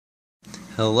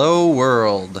Hello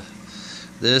world.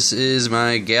 This is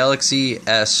my Galaxy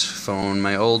S phone,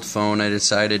 my old phone. I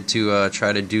decided to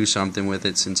try to do something with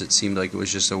it since it seemed like it was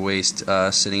just a waste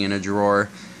sitting in a drawer.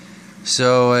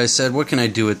 So I said, what can I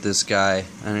do with this guy?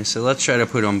 And I said, let's try to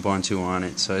put Ubuntu on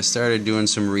it. So I started doing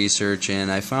some research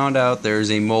and I found out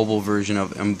there's a mobile version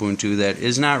of Ubuntu that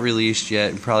is not released yet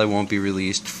and probably won't be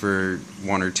released for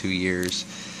 1 or 2 years.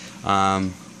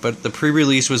 But the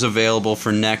pre-release was available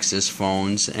for Nexus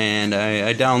phones, and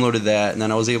I downloaded that, and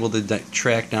then I was able to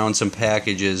track down some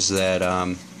packages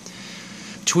that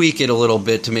tweak it a little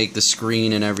bit to make the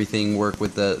screen and everything work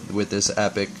with this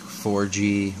Epic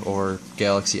 4G or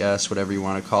Galaxy S, whatever you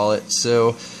want to call it.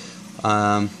 So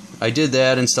I did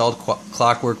that, installed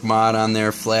Clockwork Mod on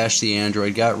there, flashed the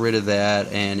Android, got rid of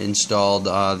that, and installed the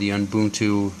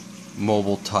Ubuntu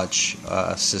mobile touch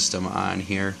system on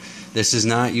here. This is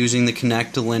not using the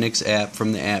Connect to Linux app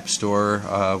from the App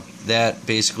Store. That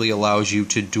basically allows you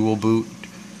to dual boot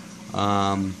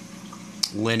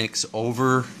Linux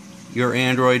over your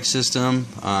Android system,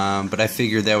 but I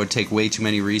figured that would take way too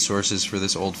many resources for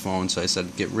this old phone, so I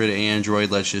said get rid of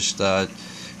Android, let's just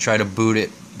try to boot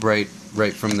it right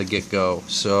from the get-go.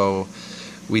 So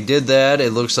we did that.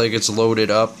 It looks like it's loaded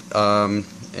up.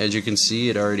 As you can see,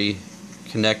 it already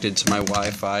connected to my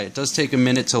Wi-Fi. It does take a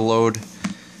minute to load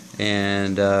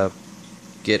and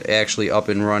get actually up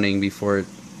and running before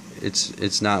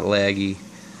it's not laggy.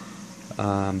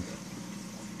 But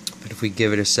if we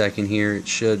give it a second here, it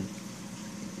should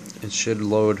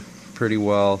load pretty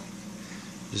well.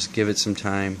 Just give it some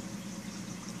time.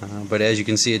 But as you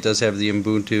can see, it does have the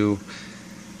Ubuntu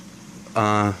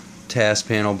task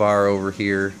panel bar over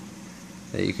here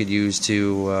that you could use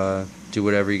to do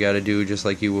whatever you got to do, just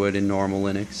like you would in normal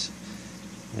Linux.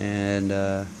 And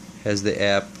has the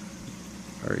app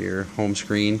or your home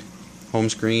screens.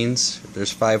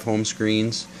 There's 5 home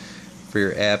screens for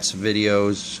your apps,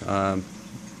 videos,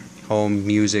 home,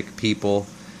 music, people.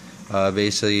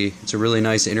 Basically, it's a really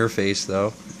nice interface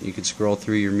though. You can scroll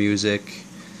through your music,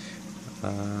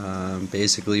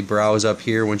 basically browse up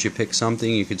here. Once you pick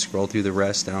something, you could scroll through the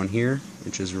rest down here,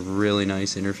 which is a really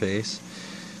nice interface.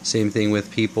 Same thing with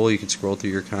people. You could scroll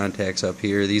through your contacts up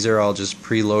here. These are all just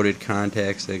preloaded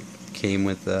contacts that came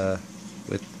with the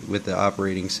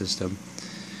operating system.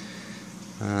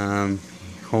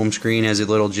 Home screen has a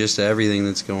little gist of everything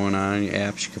that's going on. Your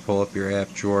apps, you can pull up your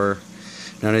app drawer.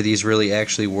 None of these really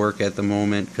actually work at the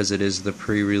moment because it is the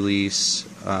pre-release.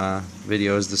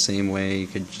 Video is the same way. You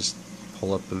could just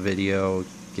pull up a video,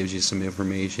 gives you some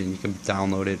information. You can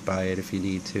download it, buy it if you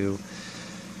need to.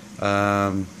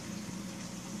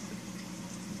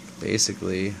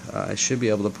 Basically, I should be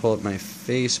able to pull up my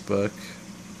Facebook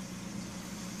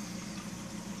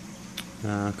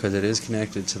because it is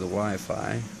connected to the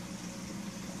Wi-Fi.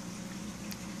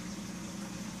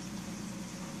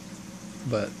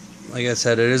 But like I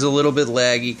said, it is a little bit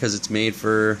laggy because it's made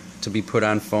to be put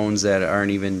on phones that aren't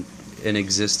even in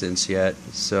existence yet,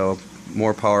 so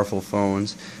more powerful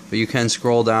phones. But you can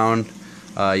scroll down,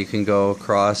 you can go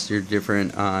across your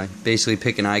different, basically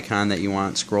pick an icon that you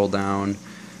want, scroll down,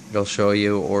 it'll show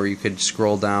you, or you could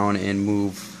scroll down and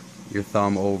move your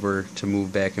thumb over to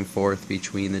move back and forth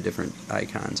between the different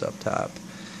icons up top.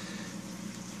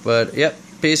 But yep,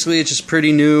 basically it's just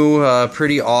pretty new,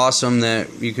 pretty awesome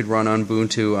that you could run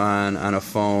Ubuntu on a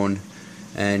phone.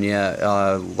 And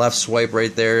yeah, left swipe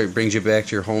right there, it brings you back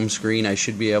to your home screen. I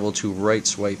should be able to right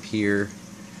swipe here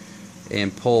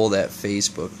and pull that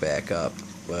Facebook back up.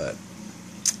 But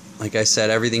like I said,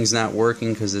 everything's not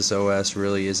working because this OS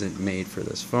really isn't made for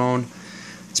this phone.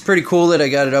 It's pretty cool that I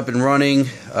got it up and running.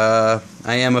 I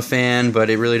am a fan, but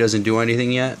it really doesn't do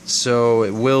anything yet. So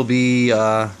it will be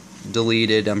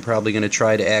deleted. I'm probably going to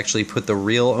try to actually put the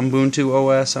real Ubuntu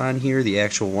OS on here, the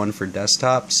actual one for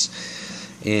desktops,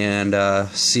 and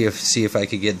see if I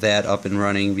could get that up and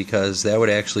running, because that would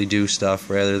actually do stuff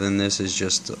rather than this is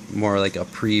just more like a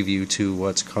preview to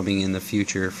what's coming in the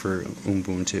future for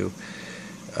Ubuntu.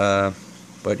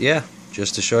 But yeah,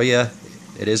 just to show you,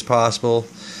 it is possible,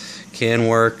 can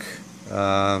work.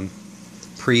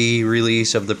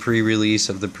 Pre-release of the pre-release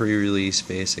of the pre-release,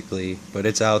 basically. But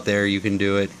it's out there, you can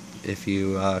do it if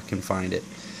you can find it.